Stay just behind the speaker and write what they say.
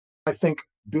I think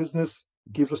business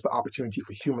gives us the opportunity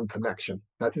for human connection.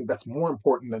 And I think that's more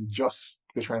important than just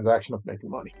the transaction of making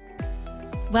money.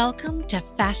 Welcome to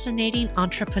Fascinating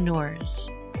Entrepreneurs.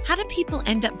 How do people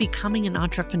end up becoming an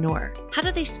entrepreneur? How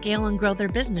do they scale and grow their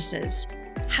businesses?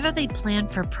 How do they plan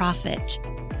for profit?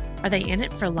 Are they in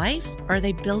it for life or are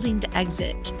they building to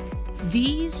exit?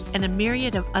 These and a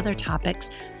myriad of other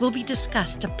topics will be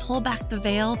discussed to pull back the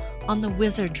veil on the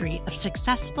wizardry of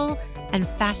successful and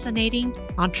fascinating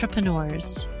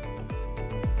entrepreneurs.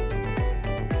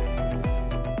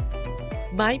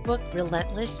 My book,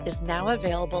 Relentless, is now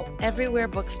available everywhere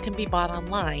books can be bought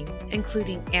online,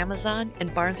 including Amazon and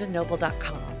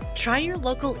barnesandnoble.com. Try your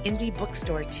local indie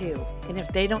bookstore too, and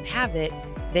if they don't have it,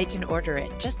 they can order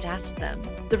it. Just ask them.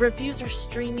 The reviews are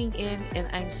streaming in, and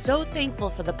I'm so thankful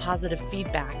for the positive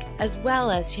feedback, as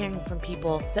well as hearing from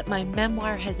people that my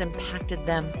memoir has impacted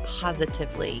them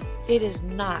positively. It is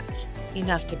not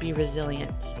enough to be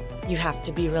resilient. You have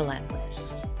to be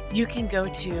relentless. You can go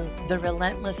to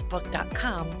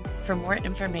therelentlessbook.com for more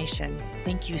information.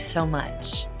 Thank you so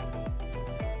much.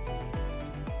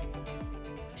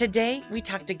 Today, we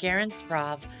talked to Gerren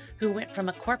Sprauve, who went from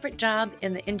a corporate job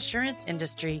in the insurance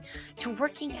industry to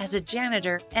working as a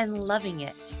janitor and loving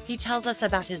it. He tells us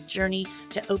about his journey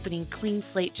to opening Clean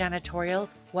Slate Janitorial,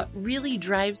 what really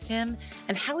drives him,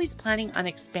 and how he's planning on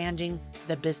expanding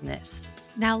the business.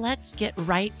 Now let's get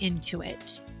right into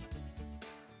it.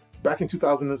 Back in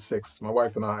 2006, my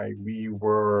wife and I, we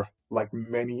were like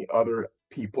many other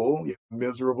people,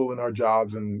 miserable in our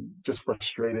jobs and just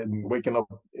frustrated and waking up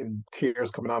in tears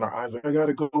coming out our eyes like, I got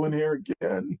to go in here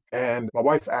again. And my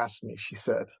wife asked me, she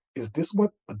said, is this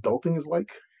what adulting is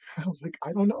like? I was like,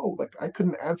 I don't know. Like, I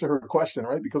couldn't answer her question,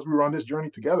 right? Because we were on this journey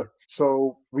together.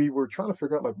 So we were trying to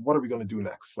figure out, like, what are we going to do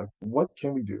next? Like, what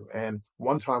can we do? And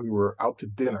one time we were out to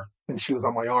dinner and she was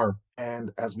on my arm.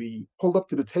 And as we pulled up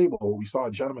to the table, we saw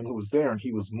a gentleman who was there and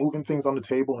he was moving things on the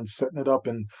table and setting it up.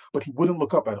 But he wouldn't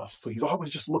look up at us. So he's always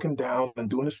just looking down and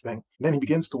doing his thing. And then he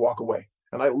begins to walk away.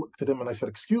 And I looked at him and I said,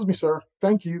 excuse me, sir,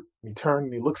 thank you. And he turned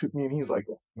and he looks at me and he's like,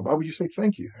 why would you say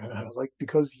thank you? And I was like,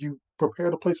 because you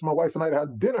prepared a place for my wife and I to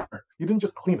have dinner. You didn't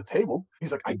just clean a table.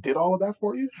 He's like, I did all of that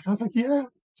for you? And I was like, yeah.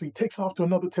 So he takes off to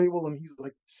another table and he's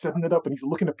like setting it up and he's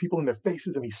looking at people in their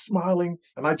faces and he's smiling.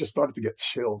 And I just started to get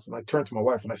chills. And I turned to my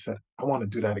wife and I said, I want to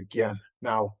do that again.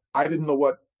 Now, I didn't know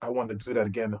what I wanted to do that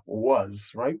again was,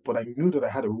 right? But I knew that I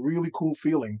had a really cool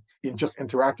feeling in just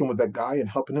interacting with that guy and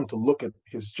helping him to look at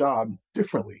his job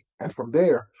differently. And from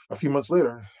there, a few months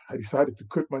later, I decided to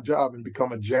quit my job and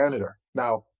become a janitor.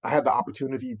 Now, I had the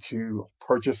opportunity to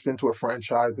purchase into a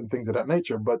franchise and things of that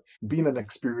nature, but being an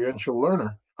experiential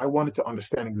learner, I wanted to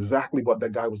understand exactly what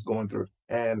that guy was going through.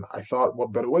 And I thought,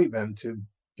 what better way than to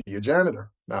be a janitor?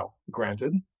 Now,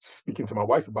 granted, speaking to my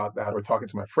wife about that or talking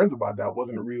to my friends about that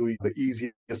wasn't really the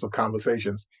easiest of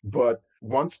conversations. But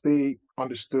once they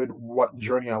understood what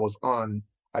journey I was on,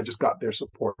 I just got their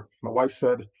support. My wife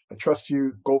said, I trust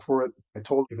you, go for it. I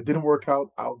told her if it didn't work out,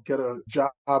 I'll get a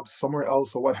job somewhere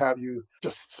else or what have you.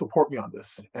 Just support me on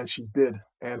this. And she did.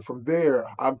 And from there,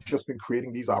 I've just been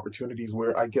creating these opportunities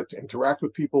where I get to interact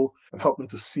with people and help them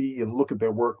to see and look at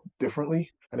their work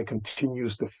differently. And it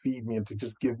continues to feed me and to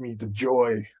just give me the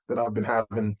joy that I've been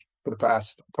having for the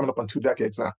past coming up on 2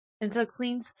 decades now. And so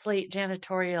Clean Slate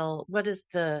Janitorial, what is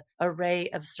the array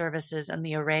of services and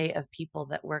the array of people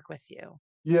that work with you?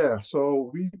 Yeah, so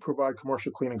we provide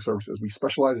commercial cleaning services. We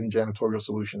specialize in janitorial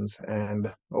solutions.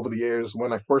 And over the years,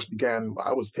 when I first began,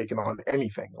 I was taking on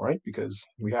anything, right? Because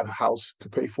we had a house to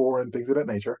pay for and things of that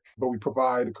nature. But we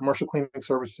provide commercial cleaning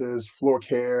services, floor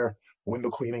care, window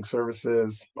cleaning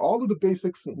services, all of the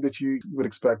basics that you would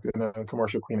expect in a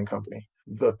commercial cleaning company.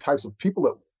 The types of people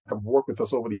that have worked with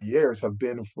us over the years have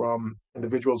been from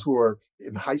individuals who are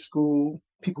in high school,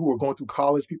 people who are going through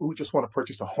college, people who just want to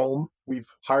purchase a home. We've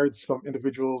hired some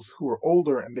individuals who are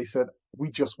older and they said,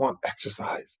 we just want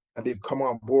exercise. And they've come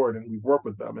on board and we've worked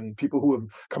with them. And people who have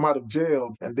come out of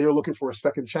jail and they're looking for a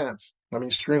second chance. I mean,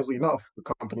 strangely enough, the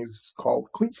company is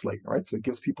called Clean Slate, right? So it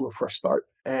gives people a fresh start.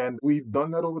 And we've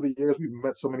done that over the years. We've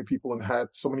met so many people and had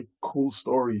so many cool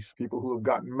stories. People who have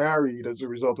gotten married as a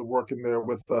result of working there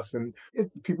with us and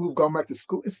people who've gone back to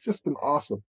school. It's just been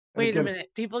awesome. And Wait a again, minute.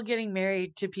 People getting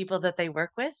married to people that they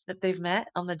work with, that they've met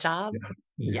on the job?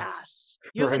 yes, Yes.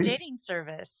 You have a right? dating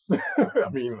service. I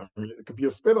mean, it could be a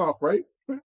spinoff, right?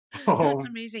 That's Um,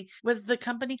 amazing. Was the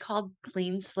company called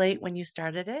Clean Slate when you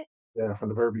started it? Yeah, from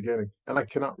the very beginning. And I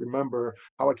cannot remember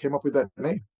how I came up with that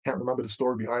name. Can't remember the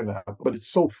story behind that, but it's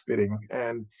so fitting.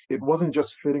 And it wasn't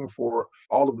just fitting for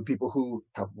all of the people who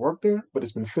have worked there, but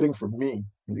it's been fitting for me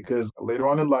because later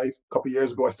on in life, a couple of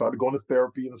years ago, I started going to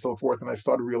therapy and so forth. And I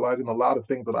started realizing a lot of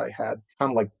things that I had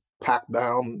kind of like packed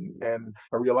down. And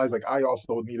I realized like I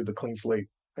also needed a clean slate.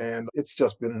 And it's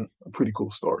just been a pretty cool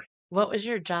story. What was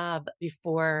your job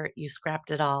before you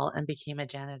scrapped it all and became a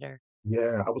janitor?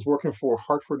 Yeah, I was working for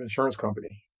Hartford Insurance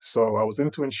Company. So I was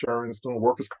into insurance, doing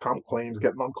workers' comp claims,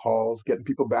 getting on calls, getting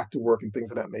people back to work and things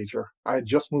of that nature. I had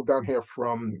just moved down here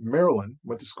from Maryland,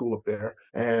 went to school up there,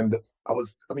 and I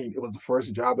mean, it was the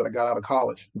first job that I got out of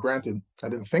college. Granted, I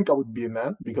didn't think I would be in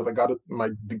that because I got my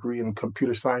degree in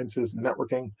computer sciences,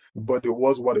 networking, but it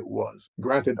was what it was.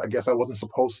 Granted, I guess I wasn't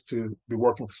supposed to be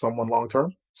working for someone long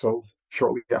term. So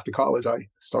shortly after college, I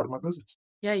started my business.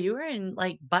 Yeah, you were in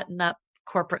like button up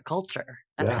corporate culture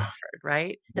at Yeah, Hartford,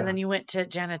 right? And yeah, then you went to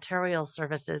janitorial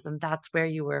services, and that's where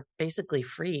you were basically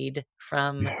freed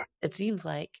from, yeah. it seems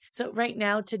like. So, right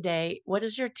now, today, what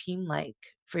is your team like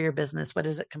for your business? What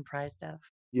is it comprised of?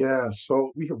 Yeah,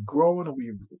 so we have grown and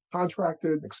we've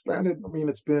contracted, expanded. I mean,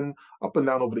 it's been up and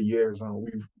down over the years.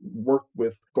 We've worked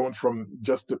with going from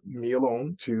just me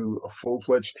alone to a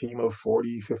full-fledged team of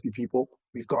 40, 50 people.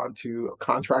 We've gone to a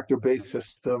contractor-based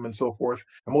system and so forth.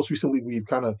 And most recently, we've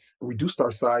kind of reduced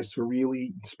our size to a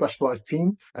really specialized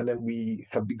team. And then we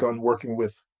have begun working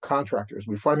with contractors.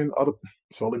 We're finding other,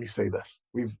 so let me say this.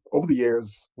 Over the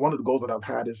years, one of the goals that I've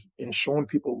had is in showing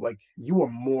people like you are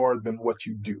more than what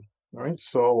you do. All right.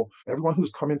 So everyone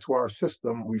who's come into our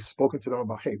system, we've spoken to them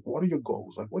about, hey, what are your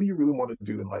goals? Like, what do you really want to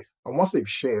do in life? And once they've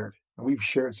shared, and we've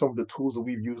shared some of the tools that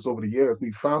we've used over the years,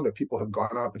 we've found that people have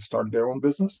gone out and started their own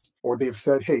business, or they've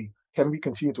said, hey, can we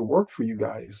continue to work for you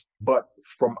guys, but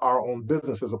from our own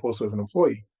business as opposed to as an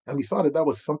employee? And we saw that that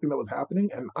was something that was happening,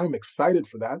 and I'm excited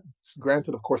for that.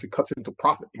 Granted, of course, it cuts into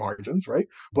profit margins, right?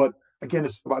 But again,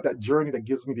 it's about that journey that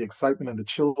gives me the excitement and the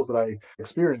chills that I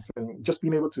experience. And just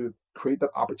being able to create that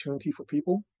opportunity for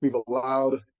people, we've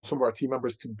allowed some of our team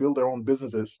members to build their own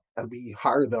businesses and we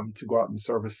hire them to go out and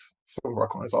service some of our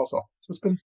clients also. So it's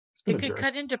been It a could journey.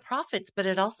 cut into profits, but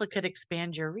it also could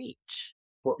expand your reach.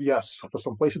 For, yes, for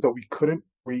some places that we couldn't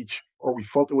reach or we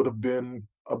felt it would have been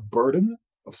a burden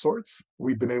of sorts,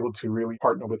 we've been able to really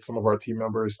partner with some of our team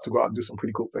members to go out and do some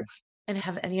pretty cool things. And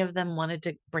have any of them wanted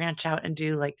to branch out and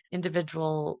do like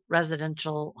individual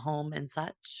residential home and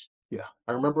such? Yeah,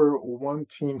 I remember one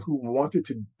team who wanted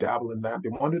to dabble in that. They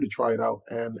wanted to try it out.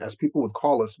 And as people would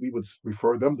call us, we would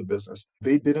refer them to business.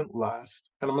 They didn't last.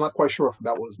 And I'm not quite sure if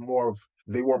that was more of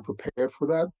they weren't prepared for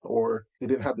that or they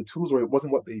didn't have the tools or it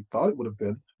wasn't what they thought it would have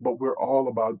been. But we're all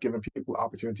about giving people the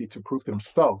opportunity to prove to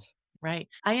themselves. Right.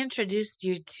 I introduced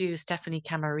you to Stephanie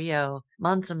Camarillo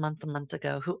months and months and months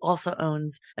ago, who also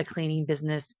owns a cleaning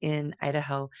business in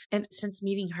Idaho. And since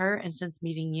meeting her and since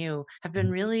meeting you, have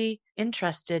been really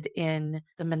interested in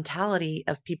the mentality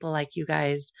of people like you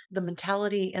guys, the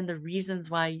mentality and the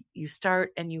reasons why you start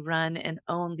and you run and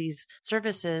own these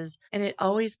services. And it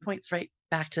always points right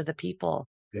back to the people.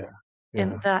 Yeah.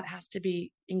 And Yeah. that has to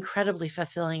be incredibly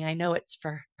fulfilling. I know it's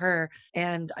for her,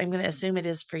 and I'm going to assume it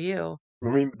is for you. I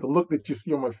mean, the look that you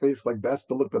see on my face, like that's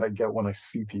the look that I get when I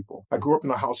see people. I grew up in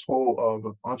a household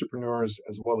of entrepreneurs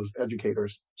as well as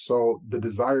educators. So the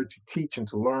desire to teach and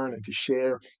to learn and to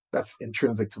share, that's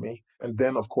intrinsic to me. And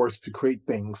then, of course, to create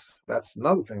things, that's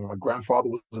another thing. My grandfather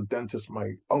was a dentist.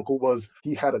 My uncle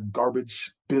he had a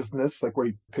garbage business, like where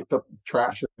he picked up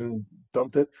trash and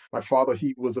dumped it. My father,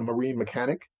 he was a marine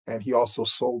mechanic and he also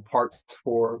sold parts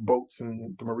for boats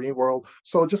in the marine world.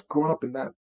 So just growing up in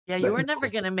Yeah, you that were never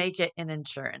going to make it in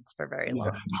insurance for very yeah,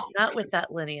 long, not with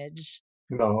that lineage.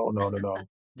 no, no, no, no.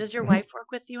 Does your wife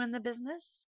work with you in the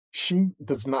business? She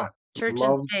does not Church and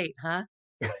love, state, huh?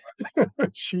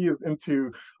 she is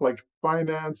into like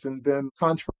finance and then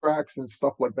contracts and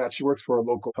stuff like that. She works for a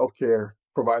local healthcare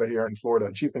provider here in Florida,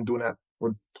 and she's been doing that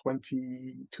for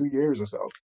 22 years or so.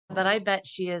 But I bet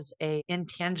she is a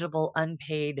intangible,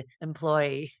 unpaid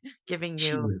employee, giving She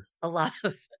you is. a lot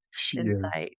of She is.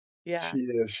 insight. Yeah. She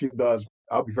is. She does.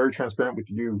 I'll be very transparent with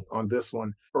you on this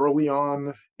one. Early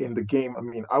on in the game, I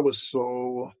mean, I was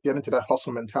so get into that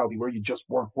hustle mentality where you just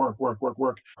work, work, work, work,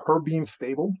 work. Her being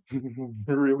stable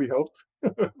really helped.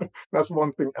 That's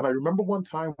one thing. And I remember one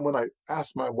time when I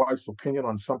asked my wife's opinion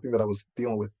on something that I was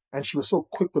dealing with, and she was so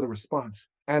quick with a response.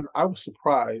 And I was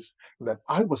surprised that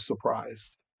I was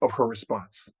surprised of her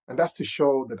response. And that's to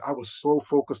show that I was so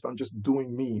focused on just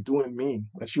doing me,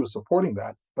 and she was supporting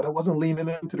that, but I wasn't leaning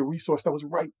into the resource that was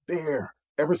right there.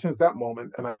 ever since that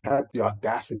moment, and I had the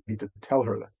audacity to tell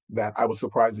her that I was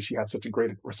surprised that she had such a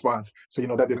great response. So,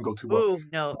 that didn't go too well. Ooh,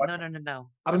 no, But no, no, no, no.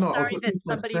 I don't I'm know. I was sorry just that being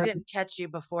somebody transparent. didn't catch you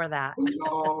before that.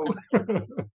 No.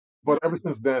 But ever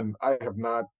since then, I have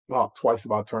not thought twice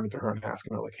about turning to her and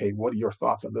asking her, like, hey, what are your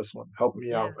thoughts on this one? Help me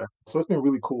Yeah. out, man. So it's been a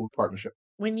really cool partnership.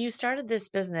 When you started this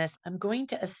business, I'm going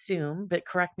to assume, but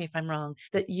correct me if I'm wrong,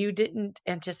 that you didn't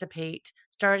anticipate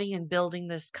starting and building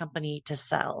this company to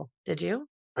sell. Did you?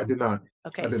 I did not. I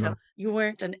Okay, did so not. you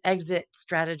weren't an exit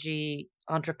strategy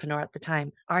entrepreneur at the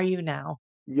time. Are you now?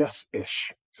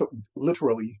 Yes-ish. So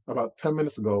literally about 10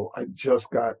 minutes ago, I just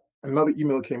got another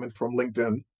email came in from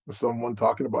LinkedIn, someone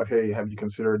talking about, hey, have you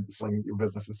considered selling your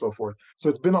business and so forth. So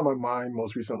it's been on my mind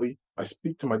most recently. I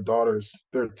speak to my daughters,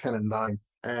 they're 10 and 9,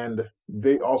 and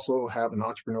they also have an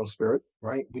entrepreneurial spirit,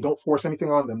 right? We don't force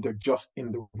anything on them. They're just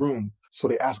in the room. So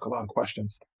they ask a lot of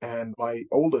questions. And my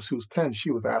oldest, who's 10,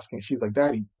 she was asking, she's like,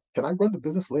 Daddy, can I run the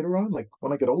business later on, like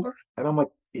when I get older? And I'm like,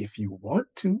 if you want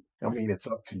to, I mean, it's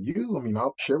up to you. I mean,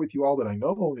 I'll share with you all that I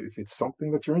know. If it's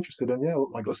something that you're interested in, yeah,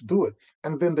 like let's do it.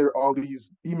 And then there are all these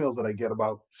emails that I get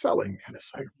about selling. And it's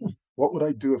like, what would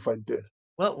I do if I did?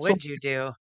 What So, would you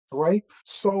do? right?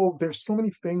 So there's so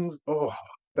many things. Oh,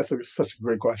 such a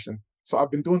great question. So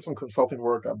I've been doing some consulting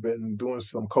work. I've been doing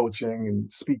some coaching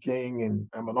and speaking, and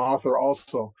I'm an author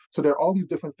also. So there are all these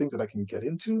different things that I can get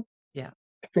into. Yeah.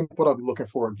 I think what I'll be looking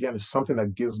for again is something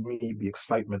that gives me the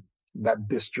excitement that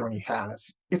this journey has.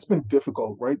 It's been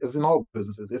difficult, right? As in all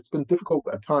businesses, it's been difficult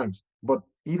at times. But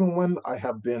even when I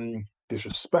have been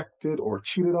disrespected or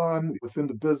cheated on within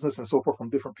the business and so forth from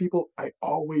different people, I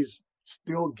always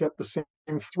still get the same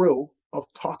thrill of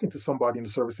talking to somebody in the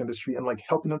service industry and like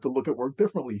helping them to look at work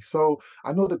differently. So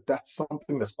I know that that's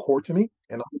something that's core to me,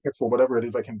 and I'm looking for whatever it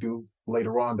is I can do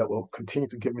later on that will continue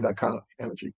to give me that kind of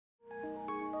energy.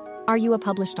 Are you a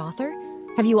published author?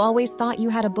 Have you always thought you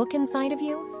had a book inside of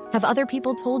you? Have other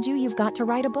people told you you've got to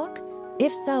write a book?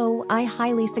 If so, I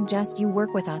highly suggest you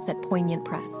work with us at Poignant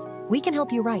Press. We can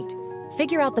help you write.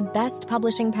 Figure out the best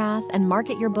publishing path and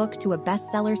market your book to a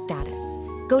bestseller status.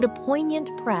 Go to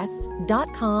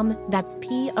poignantpress.com. That's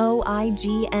POIGNANT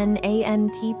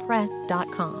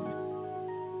press.com.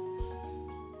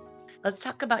 Let's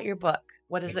talk about your book.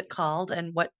 What is it called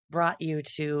and what brought you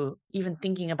to even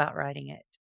thinking about writing it?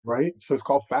 Right? So it's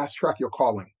called Fast Track Your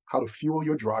Calling, How to Fuel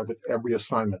Your Drive with Every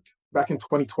Assignment. Back in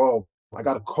 2012, I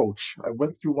got a coach. I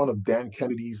went through one of Dan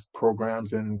Kennedy's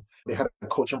programs and they had a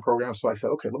coaching program. So I said,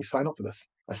 okay, let me sign up for this.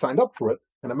 I signed up for it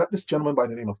and I met this gentleman by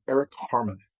the name of Eric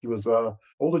Harmon. He was an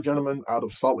older gentleman out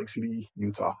of Salt Lake City,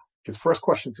 Utah. His first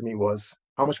question to me was,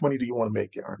 how much money do you want to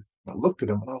make, Gerren? I looked at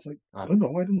him and I was like, I don't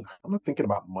know. I'm not thinking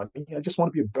about money. I just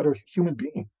want to be a better human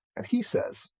being. And he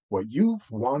says, well, you've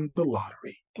won the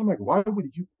lottery. I'm like, why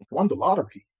would you won the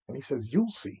lottery? And he says,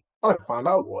 you'll see. What I found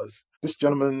out was this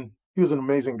gentleman, he was an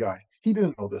amazing guy. He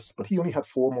didn't know this, but he only had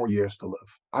 4 more years to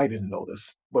live. I didn't know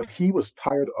this, but he was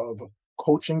tired of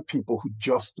coaching people who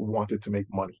just wanted to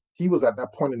make money. He was at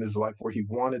that point in his life where he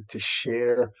wanted to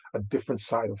share a different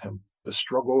side of him, the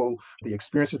struggle, the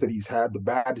experiences that he's had, the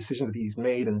bad decisions that he's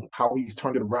made, and how he's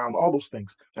turned it around, all those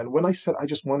things. And when I said I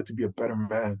just wanted to be a better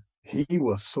man, he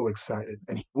was so excited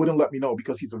and he wouldn't let me know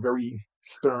because he's a very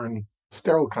stern,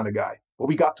 sterile kind of guy. But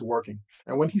we got to working.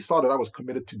 And when he saw that I was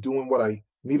committed to doing what I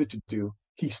needed to do,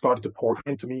 he started to pour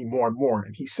into me more and more.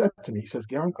 And he said to me, he says,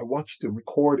 Gerren, I want you to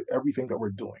record everything that we're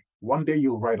doing. One day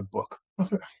you'll write a book. I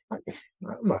said, I'm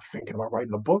not thinking about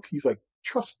writing a book. He's like,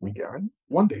 trust me, Gerren,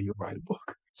 one day you'll write a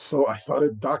book. So I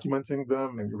started documenting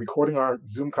them and recording our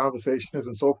Zoom conversations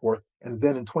and so forth. And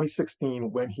then in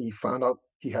 2016, when he found out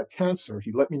he had cancer,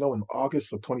 he let me know in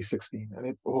August of 2016.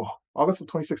 And August of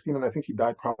 2016, and I think he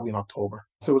died probably in October.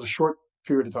 So it was a short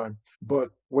period of time. But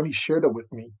when he shared it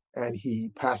with me and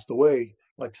he passed away,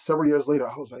 like several years later,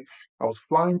 I was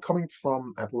flying coming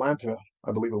from Atlanta,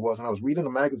 I believe it was, and I was reading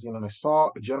a magazine and I saw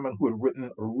a gentleman who had written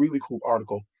a really cool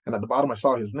article. And at the bottom, I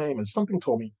saw his name and something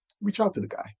told me, reach out to the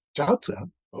guy. Reach out to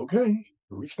him. Okay.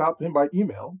 Reached out to him by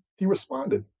email. He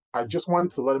responded. I just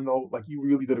wanted to let him know, like, you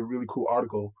really did a really cool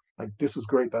article. Like, this was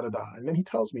great, da da da. And then he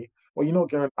tells me, well,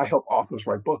 Gerren, I help authors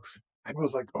write books. And I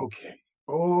was like, okay.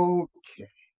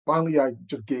 Finally, I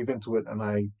just gave into it and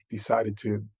I decided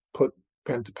to put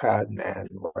pen to pad and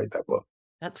write that book.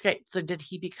 That's great. So did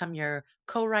he become your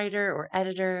co-writer or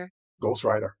editor?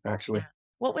 Ghostwriter, Yeah. actually.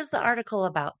 What was the article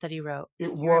about that he wrote?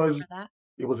 It Do you remember was that?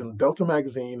 it was in Delta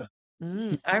magazine.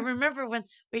 He, I remember when,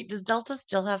 wait, does Delta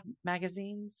still have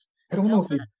magazines? I Is don't know if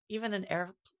Delta they even an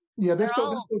air? Yeah, They're they're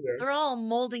all still there. they're all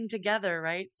molding together,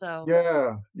 right? So,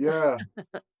 Yeah, yeah.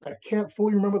 I can't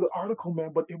fully remember the article,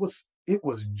 man, but it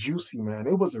was juicy, man.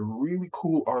 It was a really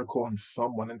cool article on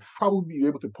someone, and probably be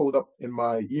able to pull it up in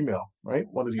my email, right,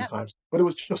 one of these yeah, times. But it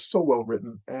was just so well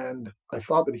written, and I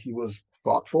thought that he was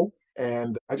thoughtful,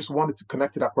 and I just wanted to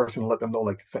connect to that person and let them know,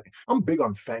 like, I'm big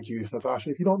on thank you, Natasha.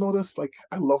 If you don't know this, like,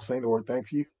 I love saying the word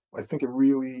thank you. I think it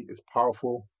really is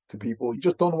powerful to people. You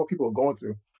just don't know what people are going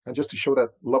through, and just to show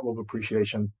that level of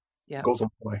appreciation yeah. goes a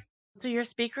long way. So you're a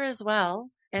speaker as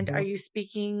well. And are Mhm. you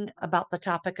speaking about the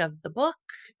topic of the book,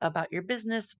 about your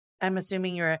business? I'm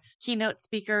assuming you're a keynote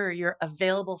speaker or you're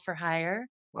available for hire.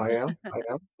 I am. I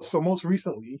am. So most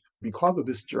recently, because of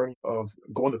this journey of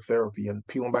going to therapy and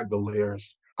peeling back the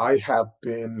layers, I have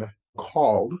been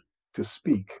called to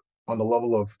speak on the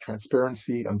level of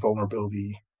transparency and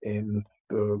vulnerability in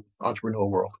the entrepreneurial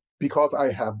world. Because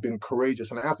I have been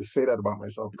courageous, and I have to say that about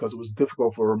myself because it was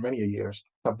difficult for many years.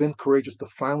 I've been courageous to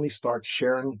finally start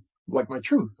sharing like my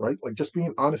truth, right? Like just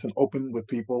being honest and open with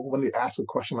people. When they ask a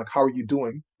question like, how are you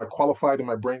doing? I qualify it in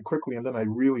my brain quickly and then I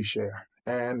really share.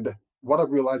 And what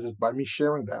I've realized is by me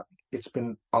sharing that, it's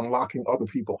been unlocking other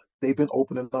people. They've been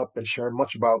opening up and sharing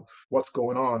much about what's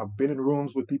going on. I've been in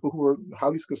rooms with people who are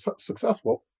highly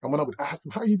successful. And when I would ask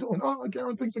them, how are you doing? Oh,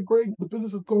 Gerren, things are great. The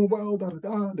business is going well, da da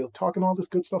da. They're talking all this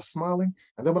good stuff, smiling.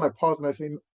 And then when I pause and I say,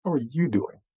 how are you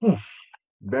doing?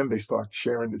 Then they start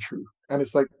sharing the truth. And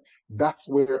it's like, that's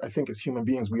where I think as human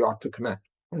beings, we ought to connect.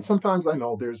 And sometimes I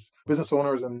know there's business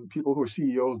owners and people who are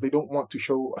CEOs, they don't want to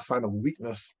show a sign of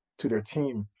weakness to their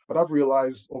team. But I've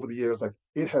realized over the years, like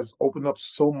it has opened up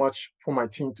so much for my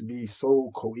team to be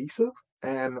so cohesive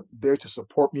and there to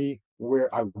support me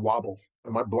where I wobble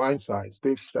and my blind sides.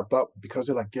 They've stepped up because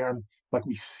they're like, Garen, like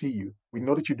we see you. We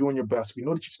know that you're doing your best. We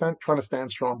know that you're trying to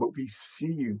stand strong, but we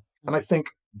see you. And I think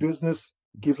business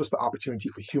gives us the opportunity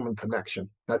for human connection.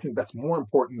 And I think that's more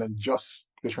important than just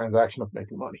the transaction of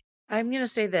making money. I'm going to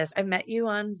say this. I met you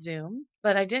on Zoom,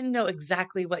 but I didn't know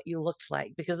exactly what you looked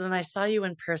like because then I saw you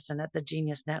in person at the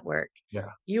Genius Network.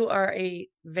 Yeah, You are a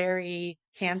very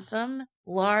handsome,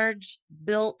 large,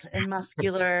 built, and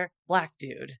muscular Black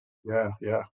dude. yeah,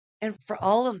 yeah, And for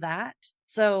all of that,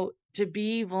 so to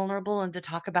be vulnerable and to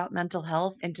talk about mental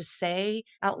health and to say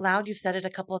out loud, you've said it a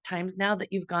couple of times now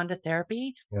that you've gone to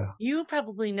therapy. yeah. You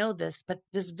probably know this, but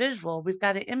this visual, we've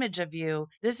got an image of you.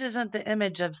 This isn't the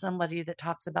image of somebody that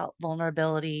talks about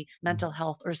vulnerability, Mm. mental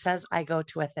health, or says, I go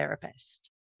to a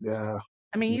therapist. Yeah,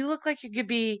 I mean, yeah, you look like you could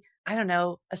be, I don't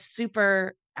know, a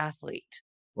super athlete.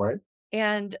 right.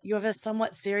 And you have a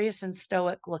somewhat serious and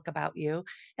stoic look about you.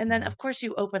 And then, Mhm. of course,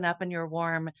 you open up and you're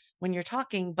warm when you're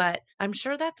talking, but I'm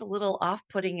sure that's a little off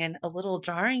putting and a little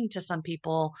jarring to some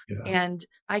people. Yeah, And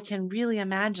I can really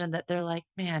imagine that they're like,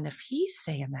 man, if he's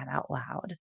saying that out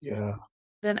loud, yeah,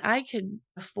 then I could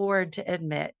afford to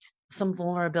admit some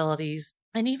vulnerabilities.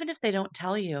 And even if they don't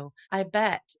tell you, I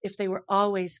bet if they were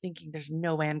always thinking there's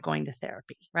no way I'm going to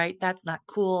therapy, right? That's not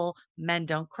cool. Men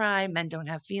don't cry. Men don't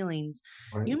have feelings.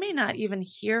 right. You may not even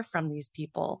hear from these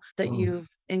people that Mm. you've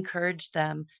encouraged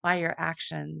them by your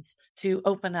actions to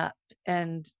open up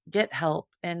and get help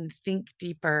and think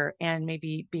deeper and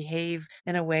maybe behave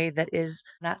in a way that is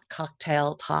not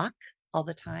cocktail talk all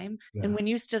the time. And Yeah, when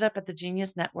you stood up at the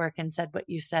Genius Network and said what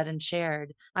you said and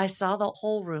shared, I saw the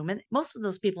whole room. And most of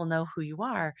those people know who you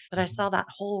are, but I mhm. saw that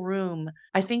whole room,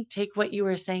 I think, take what you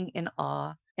were saying in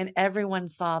awe. And everyone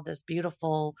saw this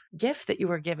beautiful gift that you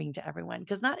were giving to everyone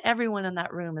because not everyone in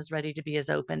that room is ready to be as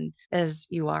open as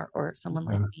you are or someone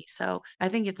like Yeah, me. So I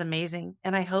think it's amazing.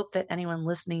 And I hope that anyone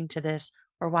listening to this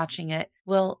or watching it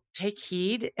will take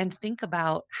heed and think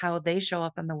about how they show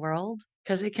up in the world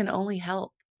because it can only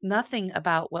help. Nothing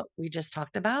about what we just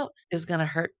talked about is going to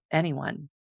hurt anyone.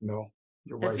 no,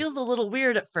 you're It right. feels a little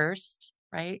weird at first,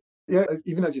 right? Yeah,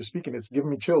 even as you're speaking, it's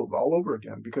giving me chills all over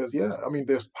again because, yeah, I mean,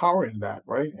 there's power in that,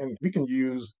 right? And we can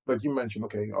use, like you mentioned,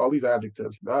 okay, all these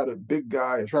adjectives, that a big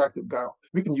guy, attractive guy,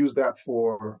 we can use that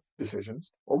for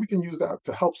decisions, or we can use that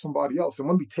to help somebody else. And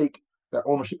when we take that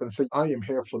ownership and say, I am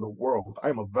here for the world, I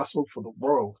am a vessel for the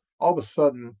world, all of a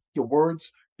sudden, your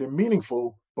words, they're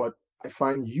meaningful, but I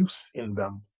find use in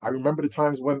them. I remember the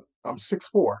times when I'm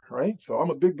 6'4", right? So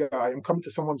I'm a big guy. I'm coming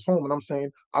to someone's home and I'm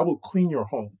saying, I will clean your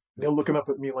home. They're looking up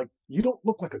at me like, you don't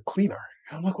look like a cleaner.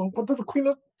 And I'm like, well, what does a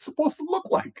cleaner supposed to look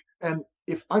like? And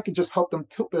if I could just help them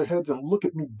tilt their heads and look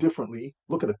at me differently,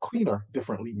 look at a cleaner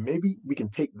differently, maybe we can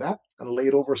take that and lay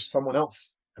it over someone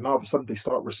else. And all of a sudden they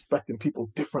start respecting people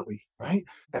differently, right?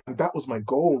 And that was my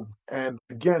goal. And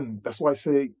again, that's why I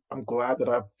say I'm glad that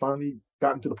I've finally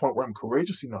gotten to the point where I'm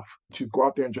courageous enough to go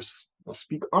out there and just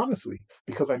speak honestly,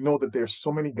 because I know that there's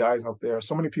so many guys out there,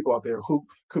 so many people out there who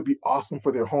could be awesome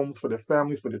for their homes, for their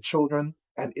families, for their children.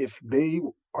 And if they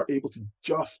are able to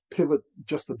just pivot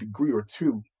just a degree or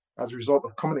two as a result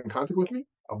of coming in contact with me,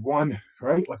 I've won,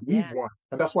 right? Like we've Yeah. won.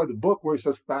 And that's why the book where it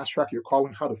says fast track your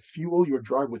calling, how to fuel your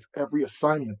drive with every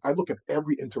assignment. I look at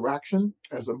every interaction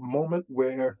as a moment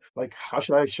where, like, how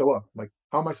should I show up? Like,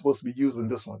 how am I supposed to be using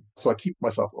this one? So I keep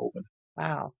myself open.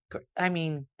 Wow. I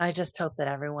mean, I just hope that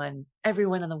everyone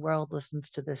in the world listens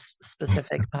to this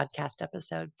specific podcast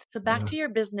episode. So back Yeah. to your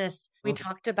business, we Okay.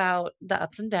 talked about the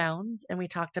ups and downs and we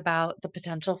talked about the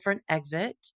potential for an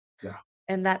exit. Yeah.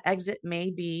 And that exit may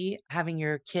be having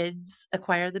your kids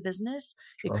acquire the business.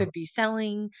 It Sure. could be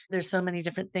selling. There's so many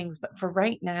different things. But for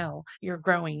right now, you're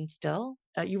growing still.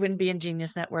 You wouldn't be in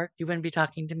Genius Network. You wouldn't be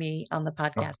talking to me on the No,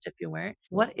 podcast if you weren't.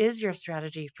 no. What is your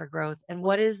strategy for growth? And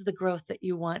what is the growth that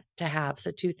you want to have?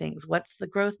 So, two things. What's the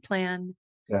growth plan?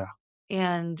 Yeah.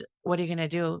 And what are you going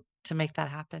to do to make that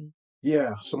happen?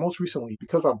 Yeah. So most recently,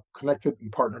 because I'm connected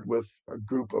and partnered with a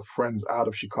group of friends out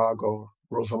of Chicago,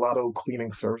 Rosalato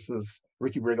Cleaning Services,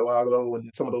 Ricky Regalado,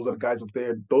 and some of those other guys up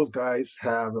there, those guys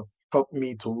have helped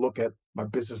me to look at my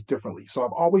business differently. So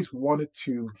I've always wanted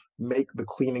to make the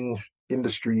cleaning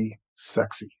industry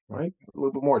sexy, right? A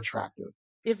little bit more attractive.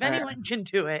 If And anyone can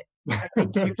do it, I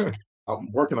think you can.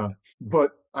 I'm working on it.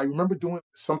 But I remember doing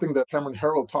something that Cameron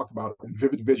Harrell talked about in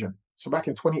Vivid Vision. So back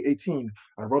in 2018,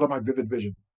 I wrote out my Vivid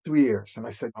Vision, 3 years. And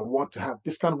I said, I want to have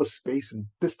this kind of a space and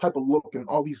this type of look and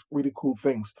all these really cool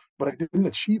things, but I didn't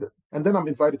achieve it. And then I'm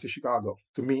invited to Chicago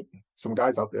to meet some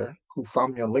guys out there who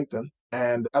found me on LinkedIn.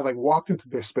 And as I walked into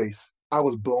their space, I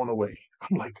was blown away.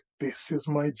 I'm like, this is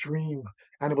my dream.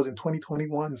 And it was in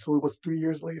 2021. So it was 3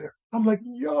 years later. I'm like,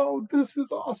 yo, this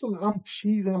is awesome. And I'm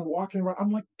cheesing, I'm walking around. I'm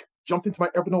like, jumped into my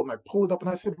Evernote and I pulled it up and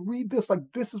I said, read this. Like,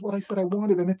 this is what I said I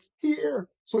wanted. And it's here.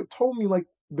 So it told me, like,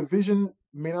 the vision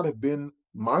may not have been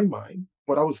my mind,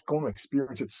 but I was going to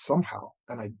experience it somehow.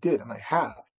 And I did, and I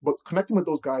have. But connecting with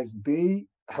those guys, they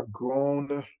have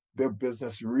grown their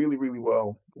business really, really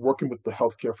well working with the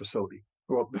healthcare facility,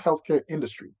 well, the healthcare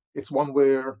industry. It's one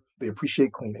where they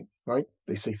appreciate cleaning, right?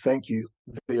 They say thank you.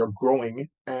 They are growing,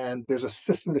 and there's a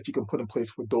system that you can put in place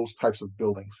for those types of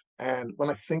buildings. And when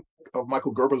I think of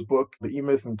Michael Gerber's book, The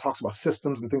E-Myth, and talks about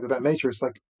systems and things of that nature, it's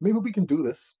like, maybe we can do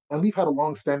this. And we've had a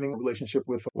long-standing relationship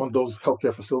with one of those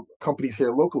healthcare facility companies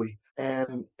here locally.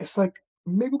 And it's like,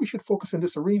 maybe we should focus in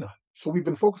this arena. So we've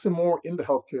been focusing more in the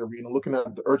healthcare arena, looking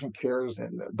at the urgent cares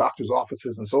and doctors'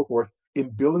 offices and so forth. In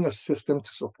building a system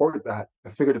to support that,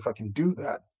 I figured if I can do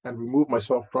that and remove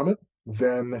myself from it,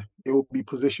 then it will be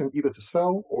positioned either to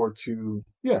sell or to,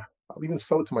 yeah, I'll even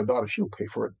sell it to my daughter. She'll pay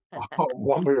for it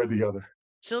one way or the other.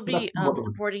 She'll And that's be what we're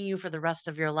supporting you for the rest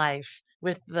of your life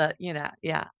with yeah,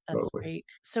 that's totally. great.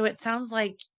 So it sounds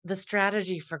like the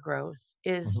strategy for growth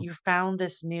is Mhm. you found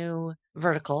this new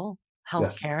vertical,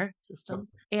 Yes. healthcare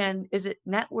systems. And is it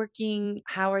networking?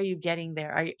 How are you getting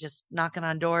there? Are you just knocking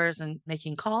on doors and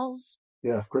making calls?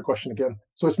 Yeah, great question again.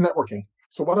 So it's networking.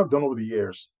 So what I've done over the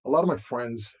years, a lot of my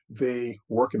friends, they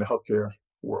work in the healthcare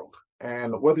world.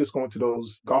 And whether it's going to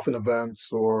those golfing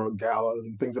events or galas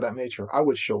and things of that nature, I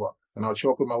would show up and I would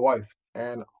show up with my wife.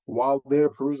 And while they're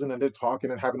perusing and they're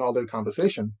talking and having all their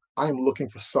conversation, I am looking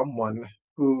for someone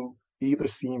who either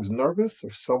seems nervous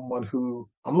or someone who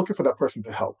I'm looking for that person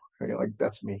to help. Okay? Like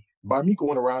that's me. By me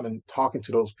going around and talking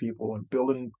to those people and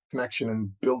building connection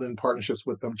and building partnerships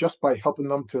with them, just by helping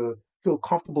them to feel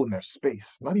comfortable in their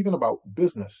space, not even about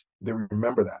business. They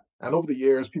remember that. And over the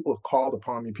years, people have called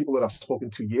upon me, people that I've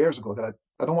spoken to years ago that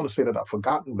I don't want to say that I've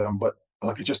forgotten them, but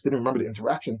like I just didn't remember the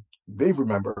interaction. They've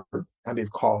remembered and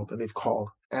they've called and they've called.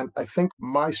 And I think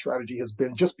my strategy has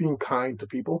been just being kind to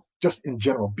people, just in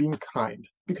general, being kind,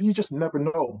 because you just never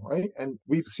know, right? And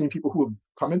we've seen people who have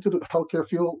come into the healthcare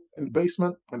field in the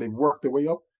basement and they've worked their way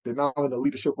up. They're now in a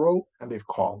leadership role and they've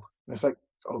called. And it's like,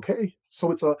 okay,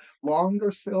 so it's a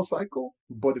longer sales cycle,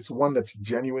 but it's one that's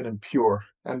genuine and pure.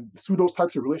 And through those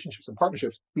types of relationships and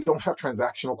partnerships, we don't have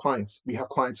transactional clients. We have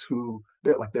clients who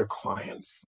they're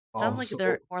clients. Sounds like So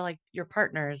they're more like your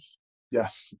partners,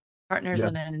 yes, partners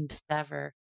in yes. an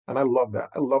endeavor. And I love that.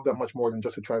 I love that much more than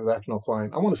just a transactional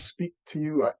client. I want to speak to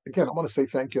you. Again, I want to say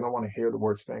thank you and I want to hear the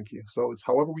words thank you. So it's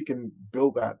however we can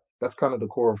build that. That's kind of the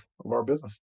core of our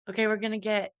business. Okay, we're going to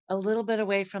get a little bit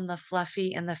away from the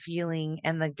fluffy and the feeling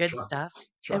and the good Sure, stuff.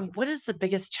 sure. And what is the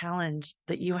biggest challenge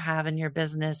that you have in your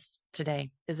business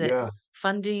today? Is it Yeah.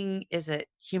 funding? Is it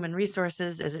human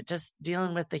resources? Is it just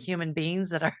dealing with the human beings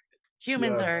that are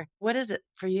Humans Yeah. are, what is it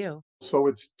for you? So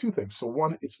it's two things. So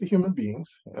one, it's the human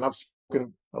beings, and I've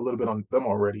spoken a little bit on them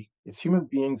already. It's human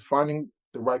beings finding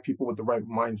the right people with the right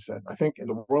mindset. I think in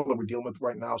the world that we're dealing with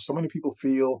right now, so many people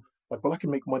feel like, well, I can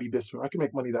make money this way, I can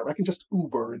make money that way, I can just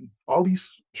Uber and all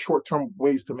these short-term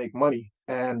ways to make money.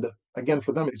 And again,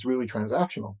 for them, it's really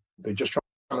transactional. They're just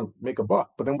trying to make a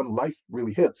buck. But then when life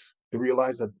really hits, they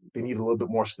realize that they need a little bit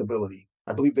more stability.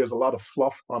 I believe there's a lot of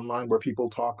fluff online where people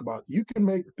talk about you can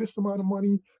make this amount of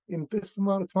money in this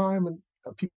amount of time, and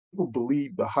people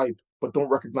believe the hype, but don't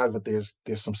recognize that there's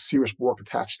some serious work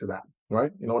attached to that,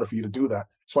 right? In order for you to do that.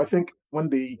 So I think when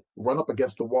they run up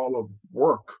against the wall of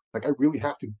work, like I really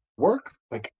have to work,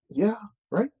 like yeah,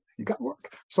 right? You got to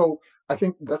work. So I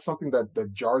think that's something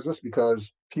that jars us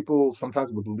because people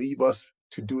sometimes would leave us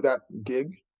to do that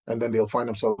gig, and then they'll find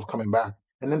themselves coming back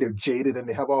and then they're jaded and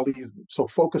they have all these. So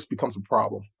focus becomes a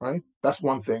problem, right? That's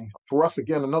one thing. For us,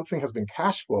 again, another thing has been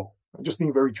cash flow. I'm just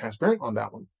being very transparent on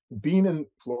that one. Being in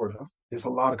Florida, there's a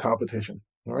lot of competition,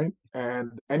 right?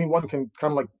 And anyone can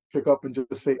kind of like pick up and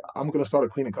just say, I'm going to start a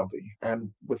cleaning company.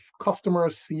 And with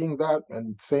customers seeing that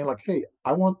and saying like, hey,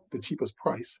 I want the cheapest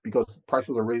price because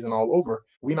prices are raising all over,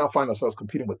 we now find ourselves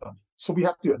competing with them. So we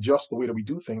have to adjust the way that we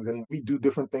do things and we do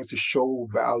different things to show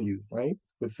value, right?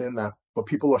 Within that. But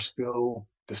people are still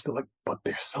they're still like, but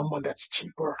there's someone that's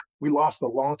cheaper. We lost a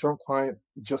long-term client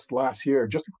just last year,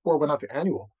 just before I went out to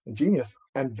annual in Genius,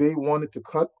 and they wanted to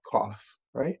cut costs,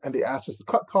 right? And they asked us to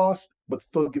cut costs, but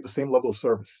still give the same level of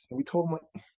service. And we told them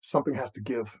like something has to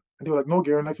give. And they were like, no,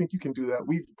 Gerren, I think you can do that.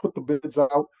 We've put the bids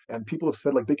out, and people have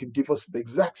said like they can give us the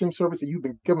exact same service that you've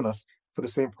been giving us for the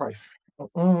same price.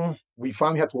 We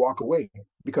finally had to walk away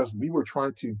because we were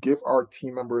trying to give our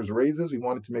team members raises. We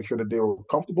wanted to make sure that they were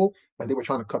comfortable, and they were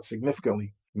trying to cut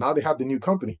significantly. Now they have the new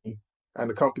company, and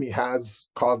the company has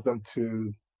caused them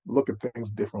to look at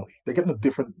things differently. They're getting a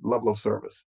different level of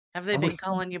service. Have they And we're been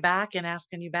calling you back and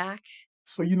asking you back?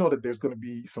 so you know that there's going to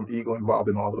be some ego involved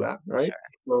in all of that, right?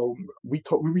 Sure.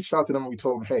 So we reached out to them and we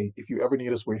told them, hey, if you ever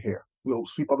need us, we're here. We'll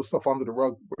sweep other stuff under the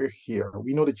rug. We're here.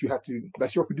 We know that you have to.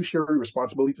 That's your fiduciary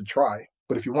responsibility to try.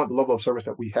 But if you want the level of service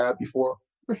that we had before,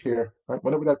 we're here, right?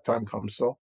 Whenever that time comes.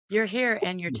 So You're here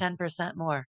and you're 10%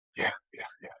 more. yeah.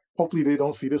 Hopefully they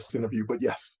don't see this interview, but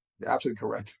yes, you're absolutely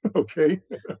correct. Okay.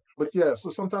 But yeah, so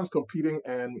sometimes competing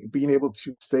and being able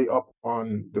to stay up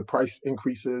on the price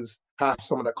increases, pass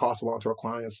some of that cost along to our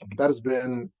clients, that has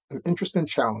been an interesting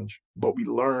challenge, but we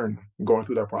learn going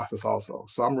through that process also.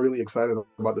 So I'm really excited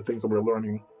about the things that we're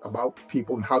learning about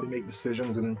people and how they make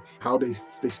decisions and how they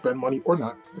spend money or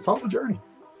not. It's all a journey.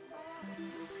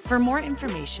 For more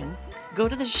information, go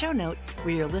to the show notes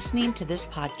where you're listening to this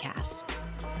podcast.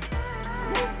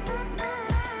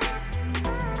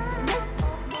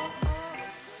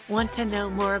 Want to know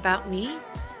more about me?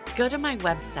 Go to my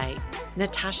website,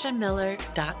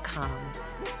 natashamiller.com.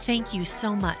 Thank you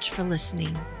so much for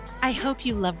listening. I hope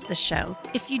you loved the show.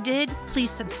 If you did, please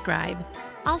subscribe.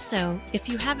 Also, if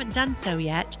you haven't done so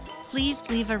yet, please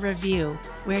leave a review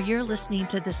where you're listening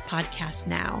to this podcast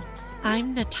now.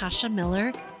 I'm Natasha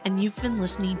Miller, and you've been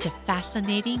listening to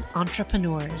Fascinating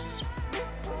Entrepreneurs.